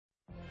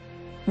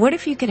What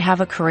if you could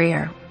have a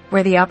career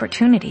where the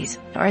opportunities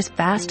are as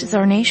vast as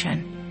our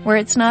nation, where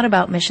it's not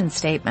about mission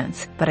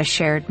statements, but a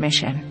shared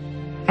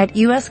mission? At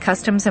U.S.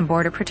 Customs and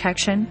Border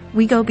Protection,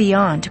 we go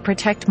beyond to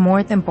protect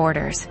more than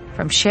borders,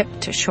 from ship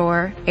to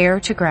shore,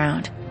 air to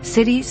ground,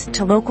 cities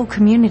to local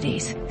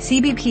communities.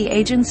 CBP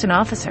agents and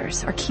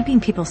officers are keeping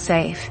people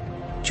safe.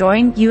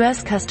 Join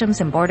U.S. Customs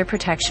and Border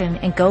Protection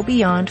and go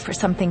beyond for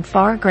something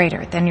far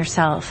greater than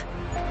yourself.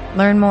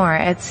 Learn more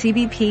at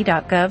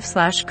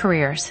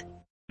cbp.gov/careers.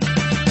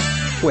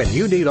 When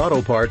you need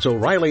auto parts,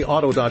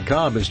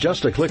 O'ReillyAuto.com is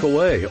just a click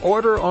away.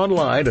 Order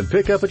online and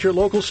pick up at your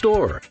local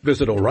store.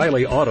 Visit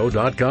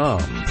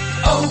O'ReillyAuto.com.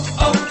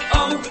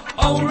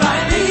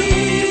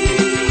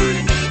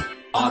 O'Reilly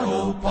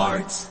Auto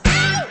Parts.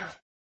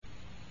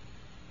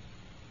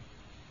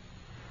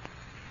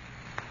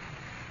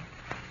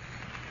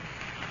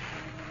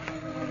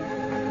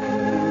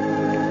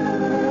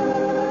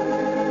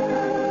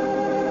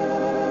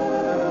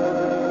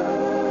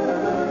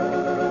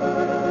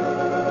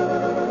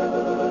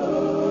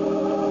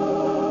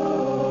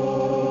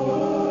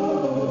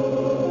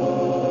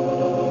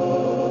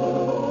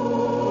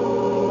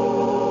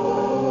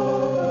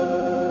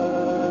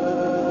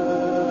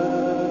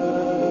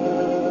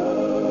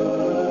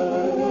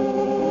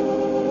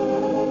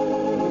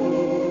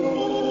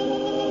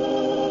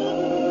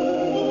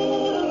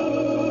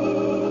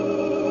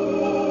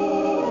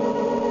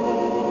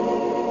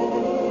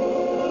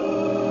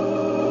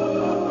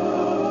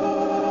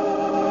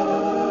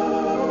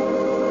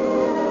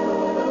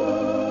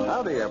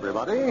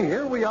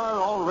 Here we are,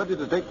 all ready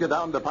to take you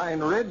down to Pine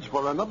Ridge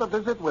for another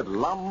visit with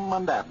Lum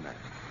and Abner.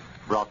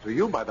 Brought to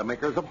you by the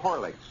makers of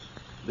Horlicks,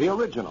 the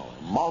original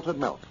malted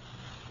milk.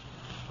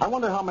 I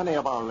wonder how many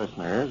of our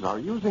listeners are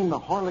using the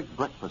Horlicks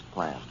breakfast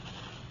plan.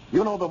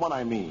 You know the one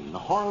I mean,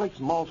 Horlicks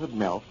malted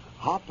milk,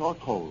 hot or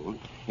cold,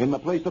 in the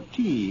place of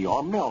tea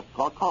or milk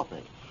or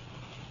coffee.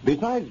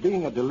 Besides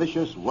being a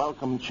delicious,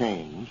 welcome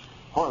change,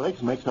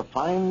 Horlicks makes a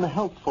fine,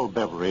 healthful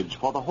beverage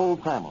for the whole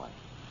family,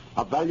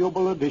 a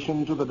valuable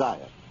addition to the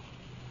diet.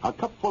 A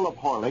cupful of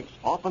Horlicks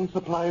often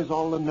supplies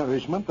all the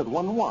nourishment that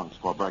one wants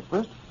for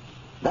breakfast.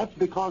 That's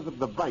because of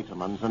the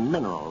vitamins and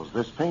minerals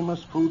this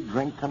famous food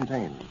drink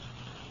contains.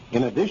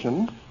 In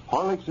addition,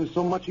 Horlicks is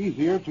so much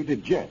easier to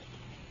digest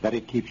that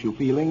it keeps you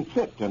feeling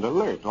fit and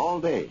alert all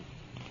day.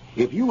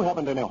 If you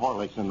haven't any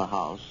Horlicks in the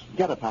house,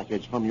 get a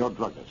package from your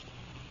druggist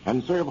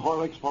and serve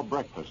Horlicks for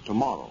breakfast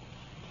tomorrow.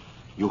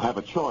 You have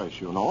a choice,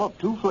 you know, of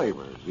two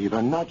flavors,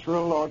 either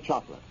natural or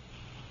chocolate.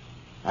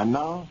 And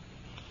now,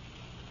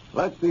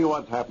 let's see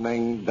what's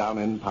happening down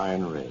in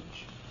Pine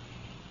Ridge.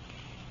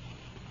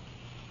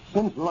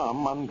 Since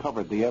Lum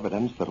uncovered the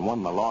evidence that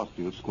won the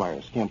lawsuit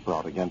Squire Skimp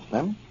brought against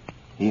them,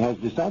 he has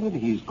decided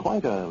he's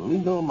quite a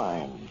legal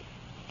mind.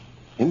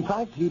 In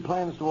fact, he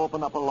plans to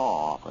open up a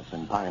law office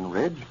in Pine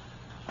Ridge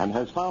and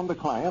has found a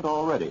client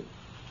already.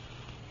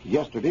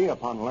 Yesterday,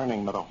 upon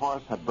learning that a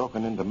horse had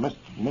broken into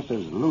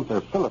Mrs.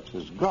 Luther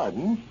Phillips's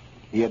garden,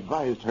 he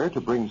advised her to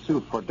bring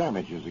suit for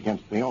damages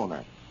against the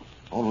owner,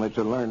 only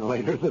to learn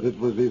later that it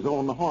was his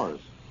own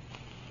horse.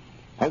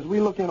 As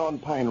we look in on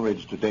Pine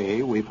Ridge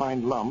today, we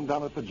find Lum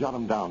down at the Jot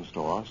 'em Down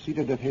store,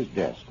 seated at his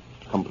desk,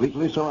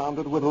 completely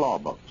surrounded with law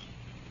books.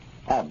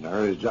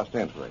 Abner is just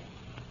entering.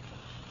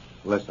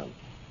 Listen.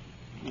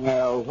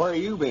 Well, where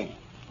you been?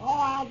 Oh,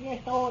 I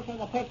just over to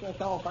the picture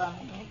show for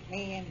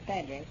me and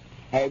Cedric.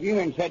 Have you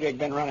and Cedric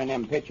been running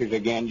them pictures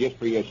again just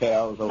for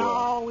yourselves? Or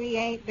No, we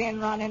ain't been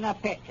running a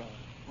picture.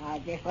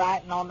 Just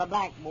writing on the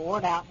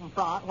blackboard out in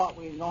front what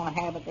we was going to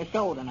have at the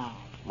show tonight.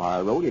 Well,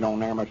 I wrote it on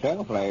there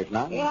myself last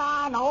night. Yeah,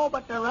 I know,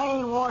 but the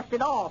rain washed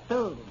it off,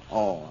 too.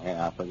 Oh,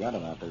 yeah, I forgot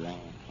about the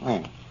rain.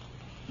 Well,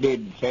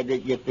 did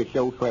Cedric get the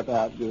show swept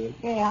out good?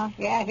 Yeah,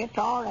 it's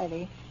all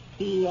ready.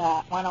 He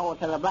went over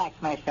to the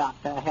blacksmith shop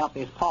to help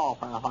his paw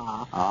for a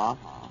while. Uh-huh.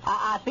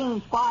 I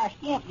seen Squire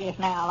Skimp just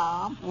now,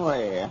 Lum.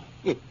 Well,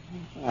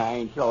 I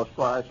ain't saw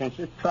Squire since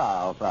his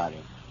trial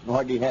Friday.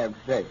 What did he have to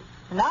say?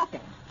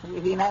 Nothing.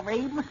 He never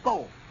even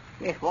spoke.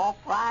 Just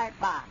walked right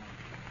by me.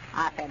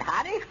 I said,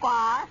 "Howdy,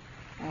 Squire,"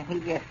 and he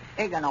just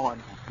ignored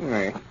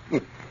me.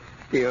 Well,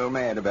 still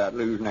mad about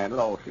losing that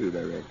lawsuit,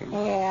 I reckon.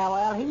 Yeah,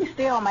 well, he's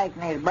still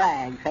making his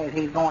brag, says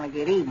he's going to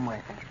get even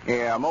with us.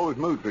 Yeah, Mose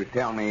Moot was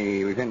telling me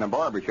he was in the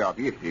barber shop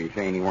yesterday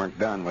saying he weren't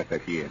done with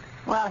us yet.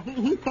 Well,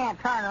 he can't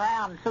turn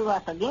around and sue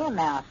us again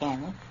now,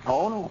 can he?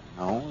 Oh,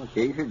 no. The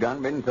case has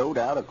done been thrown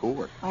out of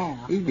court. Yeah.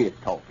 He's just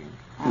talking.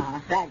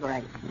 That's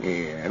great.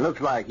 Yeah, it looks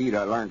like he'd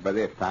have learned by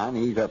this time.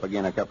 He's up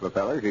against a couple of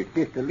fellers that's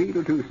just a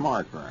little too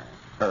smart for him.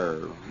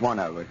 Or one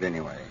of us,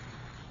 anyway.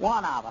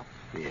 One of us?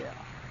 Yeah.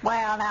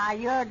 Well, now,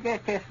 you're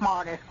just as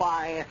smart as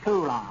Squire is,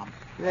 too, Lum.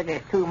 You're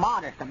just too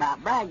modest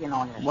about bragging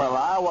on yourself. Well,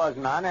 I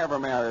wasn't. I never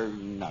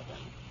married nothing.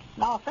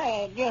 No,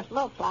 say, it just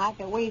looks like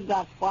that we've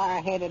got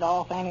Squire headed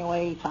off any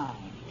way he finds.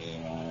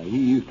 Yeah, he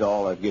used to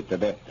always get the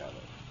best of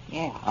it.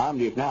 Yeah. I'm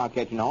just now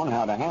catching on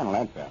how to handle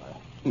that fella.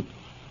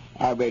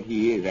 I bet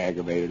he is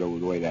aggravated over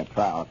the way that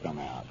trial come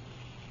out.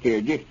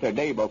 Just the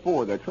day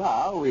before the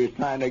trial, we was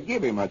trying to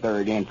give him a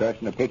third interest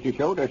in the picture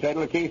show to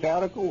settle the case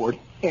out of court,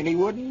 and he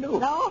wouldn't do it.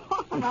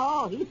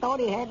 No, he thought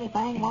he had the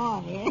same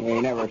one, yeah. He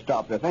never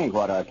stopped to think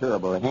what a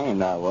terrible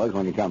hand I was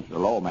when it comes to the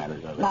law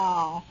matters of it.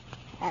 No.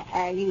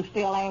 Are you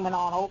still aiming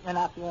on opening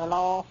up your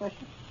law office?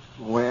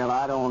 Well,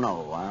 I don't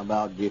know. I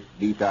about just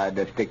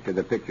decided to stick to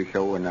the picture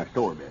show and the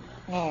store business.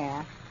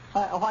 Yeah.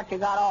 What you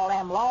got all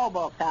them law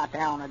books out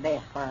there on the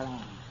desk for then?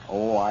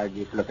 Oh, I was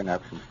just looking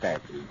up some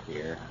statutes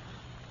here.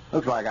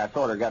 Looks like I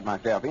sort of got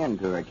myself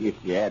into it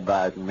yesterday,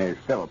 advising Miss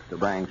Phillips to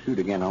bring suit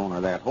again on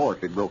her that horse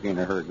that broke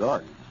into her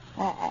garden.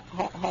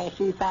 Has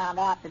she found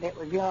out that it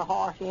was your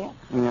horse yet?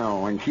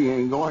 No, and she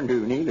ain't going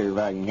to neither if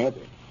I can help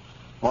it.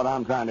 What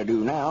I'm trying to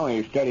do now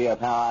is study up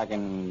how I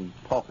can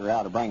talk her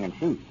out of bringing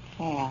suit.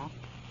 Yeah.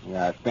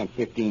 Yeah, I spent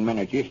 15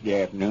 minutes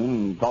yesterday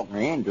afternoon talking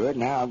her into it.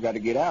 Now I've got to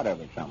get out of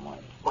it some way.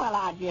 Well,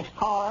 I'd just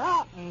call her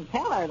up and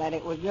tell her that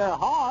it was your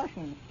horse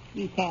and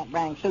you can't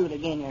bring suit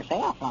again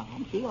yourself,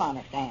 Lon. She'll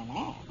understand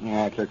that.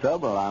 That's the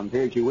trouble. I'm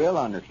afraid she will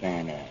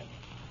understand that.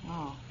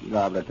 Oh. You'll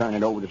have to turn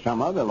it over to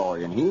some other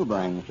lawyer, and he'll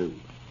bring the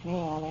suit.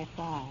 Yeah, that's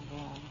right,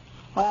 yeah.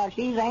 Well,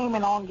 she's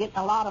aiming on getting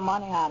a lot of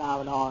money out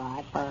of it, all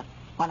right. For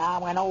when I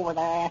went over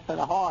there after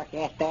the horse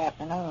yesterday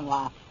afternoon,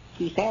 why,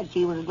 she said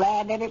she was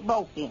glad that it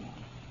broke in.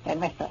 That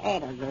Mr.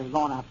 Edders is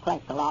going to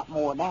collect a lot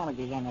more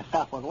damages than the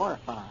stuff was worth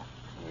for her.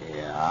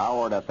 Yeah, I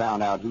ought to have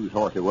found out whose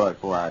horse it was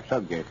before I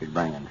suggested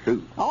bringing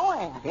suit.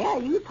 Oh, yeah,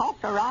 you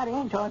talked her right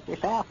into it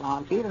yourself,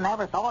 Lon. She'd have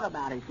never thought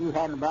about it if you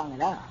hadn't brung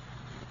it up.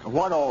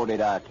 What all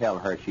did I tell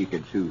her she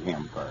could sue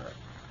him for?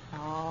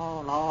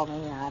 Oh, Lord,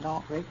 me, I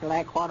don't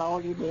recollect what all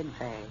you did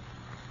say.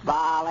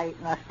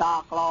 Violating the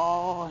stock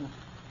law and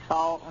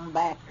assaulting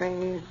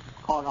batteries.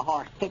 Of course, the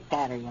horse kicked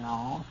at her, you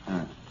know.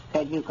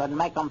 Said you could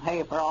make them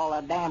pay for all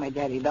the damage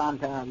that he done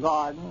to her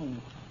garden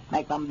and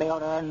make them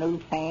build her a new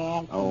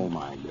fence. Oh,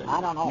 my goodness. I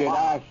don't know Did what.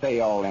 I say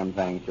all them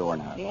things sure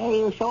enough? Yeah,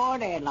 you sure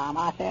did, Lon.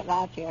 I sat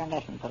right here and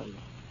listened to you.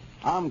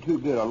 I'm too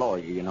good a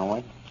lawyer, you know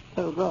it.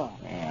 Too good.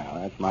 Yeah,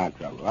 that's my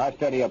trouble. I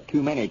study up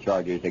too many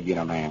charges to get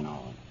a man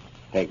on.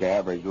 Take the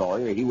average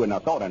lawyer, he wouldn't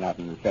have thought of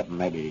nothing except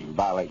maybe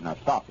violating a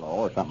stock law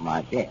or something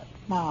like that.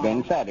 No.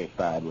 Been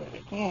satisfied with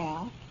it.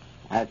 Yeah.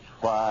 That's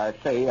why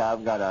I say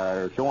I've got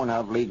a sure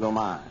enough legal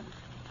mind.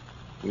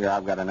 Here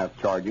I've got enough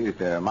charges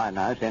to, might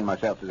not send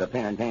myself to the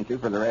penitentiary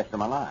for the rest of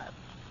my life.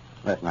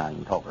 Unless I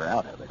can talk her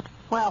out of it.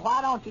 Well,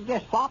 why don't you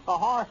just swap the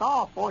horse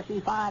off before she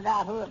finds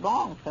out who it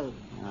belongs to?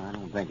 I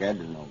don't think that'd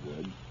do no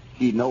good.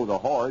 She'd know the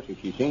horse if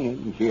she seen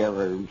it. If she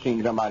ever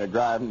seen somebody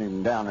driving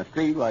him down the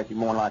street, well, she'd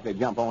more likely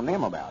jump on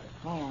them about it.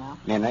 Yeah.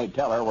 Then they'd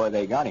tell her where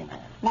they got him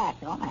at.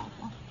 Natural.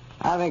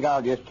 I think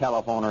I'll just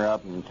telephone her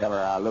up and tell her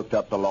I looked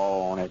up the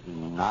law on it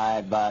and I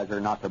advise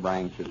her not to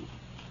bring suit.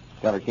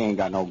 Tell her she ain't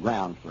got no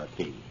grounds for a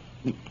case.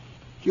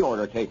 She ought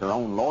to take her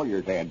own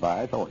lawyer's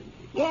advice, oughtn't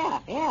she?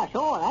 Yeah,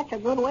 sure. That's a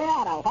good way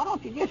out of it. Why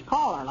don't you just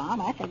call her, Lon?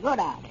 That's a good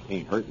idea.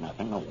 Ain't hurt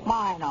nothing, no.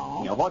 I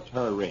know. Now, what's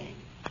her ring?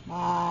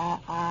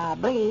 I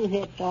believe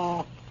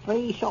it's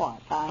 3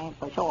 shorts. I ain't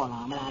for sure,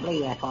 Lon, but I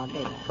believe that's what it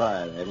is.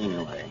 Try that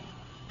anyway.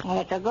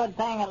 It's a good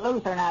thing that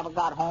Luther never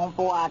got home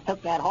before I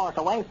took that horse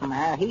away from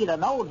her. He'd have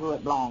known who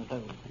it belonged to.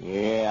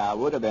 Yeah, I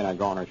would have been a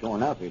goner sure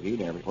enough if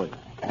he'd ever quit.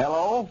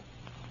 Hello?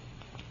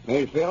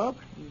 Miss Phillips?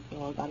 You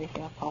sure got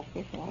yourself talked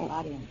yourself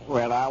right into it.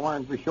 Well, I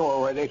weren't for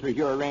sure whether this was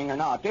your ring or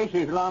not. This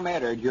is Lum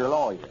Eddard, your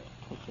lawyer.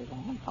 This is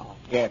on talk.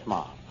 Yes,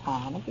 Mom.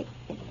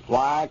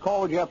 Why, I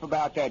called you up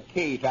about that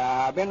case.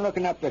 I've been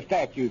looking up the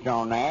statutes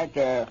on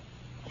that.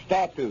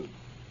 Statute.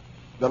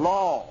 The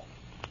law.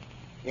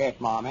 Yes,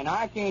 Mom, and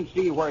I can't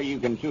see where you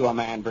can sue a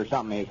man for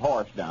something his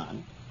horse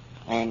done.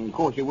 And, of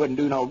course, it wouldn't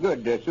do no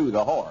good to sue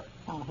the horse.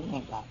 Oh, he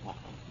ain't got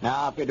nothing.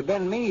 Now, if it had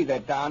been me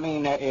if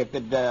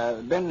it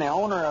been the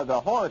owner of the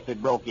horse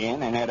that broke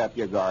in and had up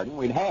your garden,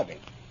 we'd have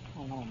it.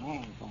 Oh, no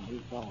man's going to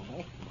do all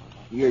this.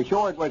 You're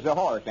sure it was the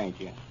horse, ain't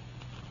you?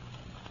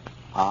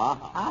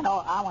 Uh-huh. I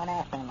know. I went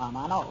after him, Mom.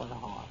 I know it was a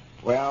horse.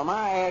 Well,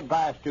 my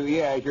advice to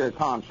you as your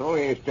counsel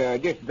is to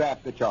just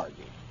draft the charges.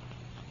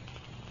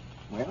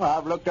 Well,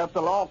 I've looked up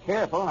the law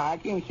careful, and I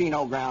can't see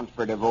no grounds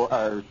for divorce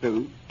or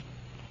suit.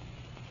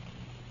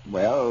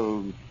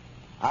 Well,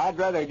 I'd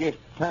rather just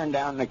turn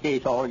down the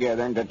case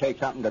altogether and to take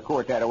something to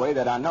court that way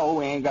that I know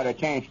we ain't got a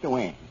chance to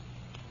win.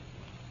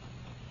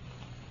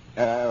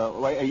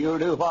 You'll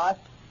do what?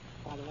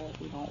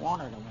 You don't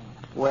want her to win.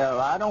 Well,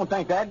 I don't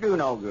think that'd do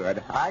no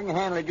good. I can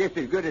handle it just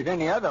as good as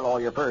any other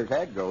lawyer for his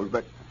head goes,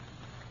 but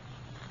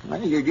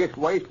well, you're just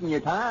wasting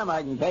your time,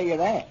 I can tell you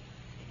that.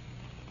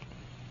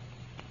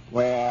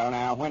 Well,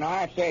 now, when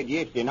I said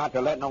yesterday not to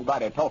let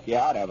nobody talk you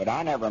out of it,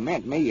 I never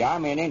meant me. I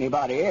meant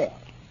anybody else.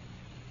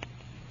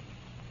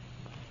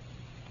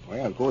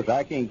 Well, of course,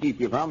 I can't keep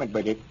you from it,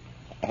 but it...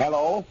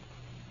 Hello?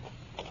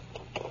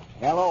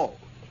 Hello?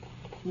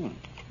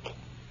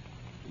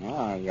 Now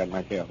I got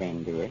myself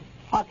into it.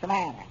 What's the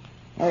matter?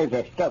 There's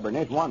the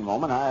stubbornest one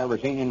woman I ever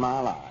seen in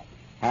my life.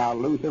 How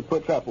Luther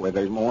puts up with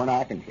her is more than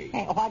I can see.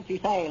 Hey, what'd you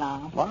say,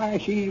 Lum? Why,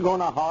 she's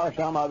going to hire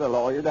some other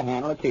lawyer to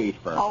handle a case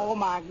for her. Oh,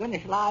 my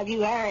goodness, alive,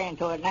 you are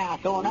into it now,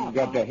 showing up. You've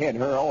got to head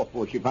her off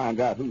before she finds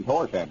out whose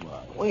horse that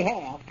was. We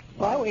have.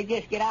 Well, we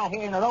just get out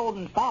here in the road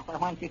and stop her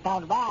when she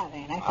comes by,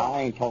 then. That's all.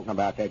 I ain't talking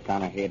about that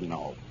kind of heading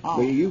off. Oh.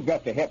 Well, you've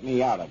got to help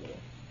me out of this.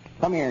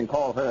 Come here and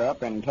call her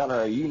up and tell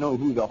her you know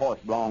who the horse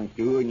belongs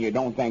to and you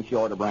don't think she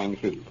ought to bring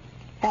suit.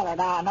 Tell her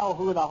that I know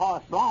who the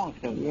horse belongs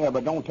to. Yeah,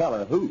 but don't tell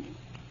her who.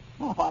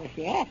 Well, what if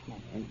she asks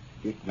me?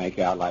 Just make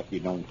out like you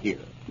don't hear.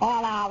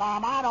 Well, now,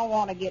 Lum, I don't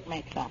want to get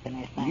mixed up in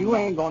this thing. You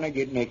ain't going to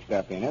get mixed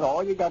up in it.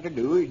 All you got to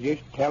do is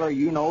just tell her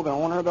you know the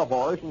owner of the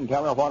horse and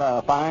tell her what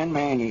a fine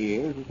man he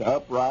is,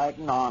 upright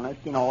and honest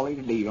in all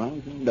his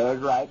dealings, and does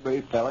right by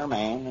his fellow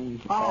man.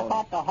 And Well, I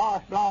thought the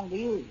horse belonged to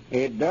you.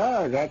 It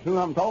does. That's who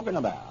I'm talking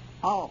about.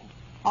 Oh,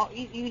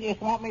 you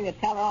just want me to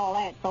tell her all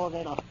that so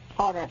that it'll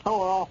sort of throw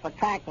her off the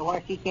track to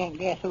where she can't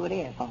guess who it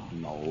is, huh?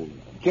 No,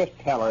 just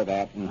tell her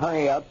that and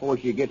hurry up before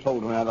she gets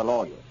hold of another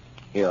lawyer.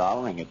 Here,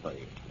 I'll ring it for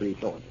you. Pretty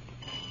short.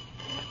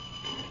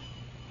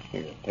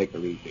 Here, take the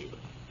receiver.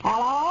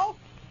 Hello?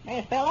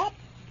 Miss Phillips?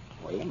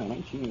 Wait a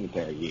minute, she ain't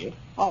there yet.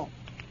 Oh,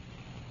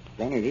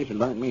 Granny, this has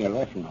learned me a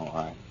lesson, all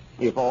right.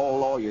 If all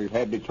lawyers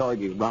had the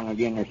charges brung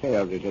against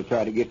themselves as they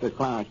try to get their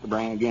clients to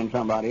bring against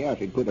somebody else,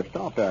 it'd put a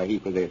stop to a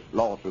heap of this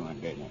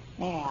lawsuit, didn't it?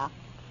 yeah.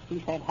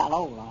 She said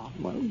hello, Lum.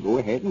 Well, go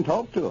ahead and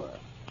talk to her.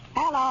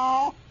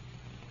 Hello?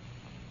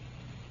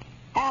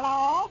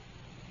 Hello?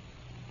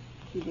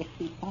 She just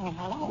keeps saying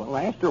hello. Well,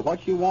 ask her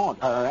what she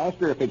wants, or ask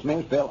her if it's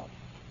Miss Phillips.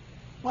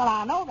 Well,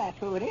 I know that's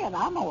who it is.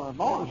 I know her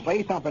voice. Well,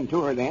 say something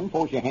to her then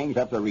before she hangs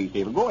up the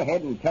receiver. Go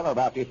ahead and tell her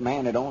about this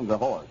man that owns the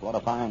horse. What a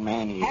fine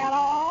man he is.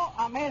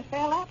 Hello, Miss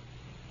Phillips?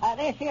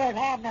 This here is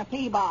Abner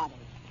Peabody.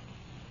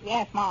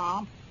 Yes,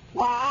 Mom.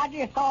 Well, I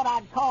just thought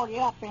I'd call you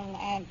up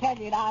and tell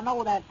you that I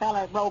know that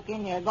feller broke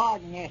in your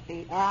garden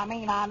yesterday.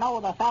 I know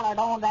the feller that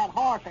owned that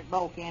horse that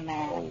broke in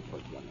there. Oh, for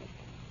goodness.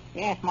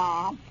 Yes,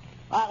 Mom.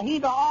 Well, he's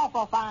an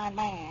awful fine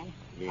man.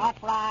 Yeah.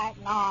 Upright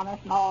and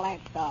honest and all that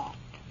stuff.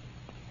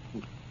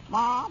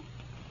 Mom?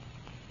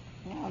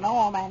 You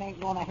know, man ain't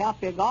going to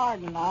help your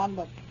garden none,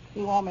 but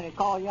he want me to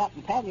call you up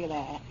and tell you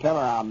that. Tell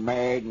her I'm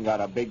married and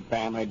got a big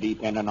family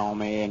depending on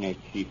me, and if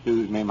she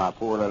sues me, my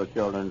poor little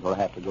children will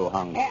have to go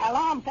hungry. Yeah,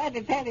 Lum said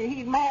to tell you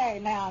he's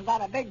married now and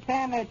got a big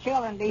family of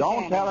children depending.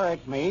 Don't tell her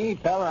it's me.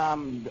 Tell her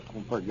I'm,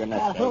 for goodness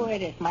Well, sake. who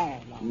it is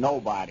married, Lum?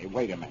 Nobody.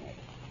 Wait a minute.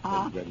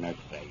 Huh? For goodness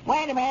sake.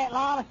 Wait a minute,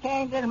 Lum has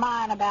changed his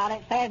mind about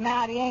it. Says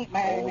now he ain't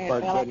married, Oh, Miss for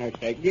Phillips. goodness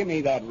sake. Give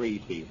me that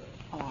receiver.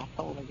 Well, I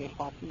told her just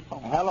what you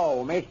told me.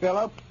 Hello, Miss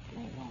Phillips.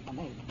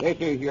 This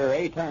is your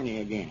attorney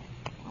again.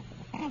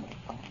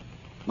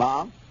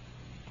 Mom?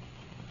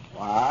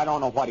 Well, I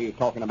don't know what he's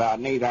talking about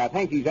neither. I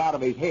think he's out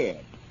of his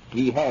head.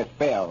 He has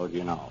spells,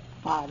 you know.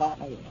 I don't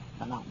know.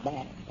 I'm not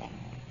bad.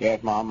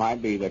 Yes, Mom,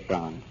 might be the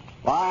son.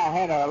 Well, I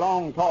had a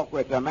long talk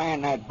with the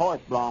man that horse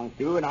belongs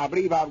to, and I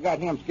believe I've got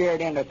him scared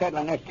into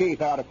settling this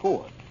case out of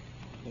court.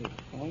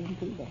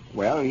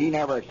 Well, he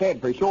never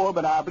said for sure,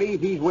 but I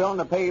believe he's willing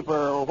to pay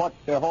for what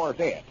the horse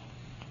is.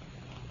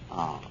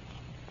 Oh.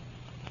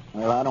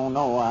 Well, I don't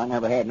know. I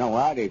never had no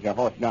idea the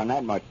horse done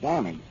that much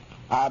damage.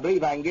 I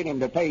believe I can get him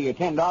to pay you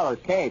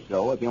 $10 cash,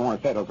 though, if you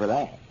want to settle for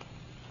that.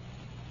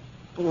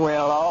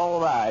 Well,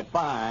 all right,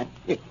 fine.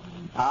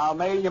 I'll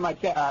mail you my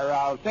check, or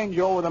I'll send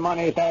you over the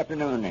money this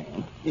afternoon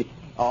then.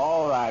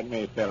 All right,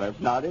 Miss Phillips.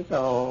 Not at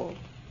all.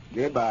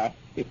 Goodbye.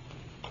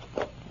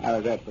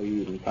 How's that for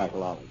using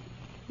psychology?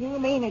 You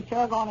mean that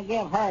you're going to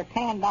give her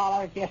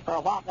 $10 just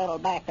for what little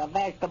bag of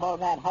vegetables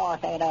that horse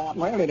ate up?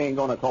 Well, it ain't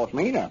going to cost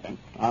me nothing.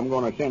 I'm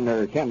going to send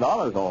her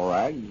 $10, all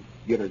right,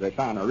 get her to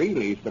sign a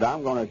release, but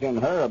I'm going to send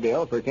her a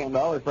bill for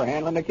 $10 for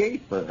handling the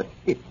case for her.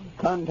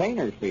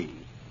 Container's fees.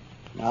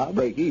 Now, I'll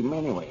break even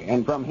anyway.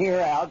 And from here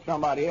out,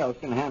 somebody else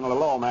can handle the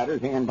law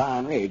matters here in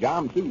Pine Ridge.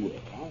 I'm through with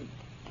it.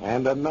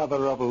 And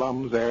another of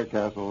Lum's air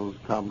castles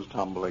comes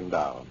tumbling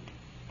down.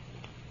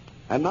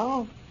 And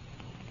now,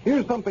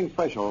 here's something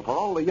special for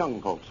all the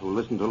young folks who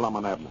listen to Lum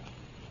and Abner.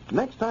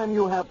 Next time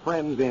you have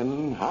friends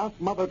in, ask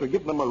Mother to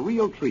give them a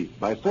real treat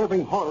by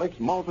serving Horlicks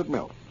malted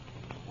milk.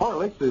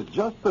 Horlicks is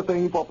just the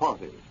thing for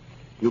parties.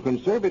 You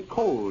can serve it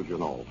cold, you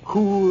know,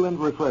 cool and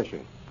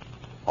refreshing.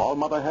 All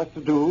Mother has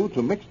to do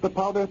to mix the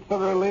powder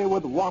thoroughly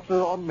with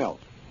water or milk,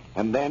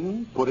 and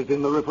then put it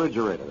in the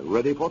refrigerator,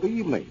 ready for the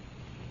evening.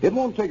 It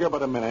won't take her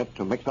but a minute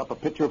to mix up a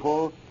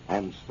pitcherful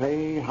and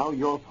say how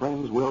your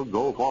friends will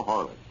go for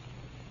Horlicks.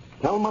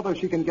 Tell Mother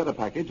she can get a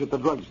package at the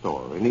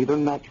drugstore in either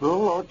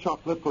natural or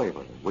chocolate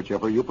flavor,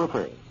 whichever you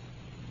prefer.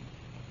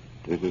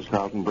 This is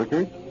Carlton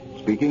Brickert,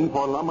 speaking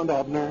for Lum and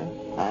Abner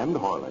and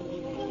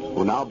Horlicks,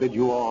 who now bid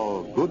you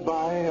all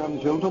goodbye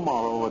until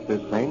tomorrow at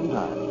this same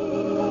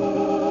time.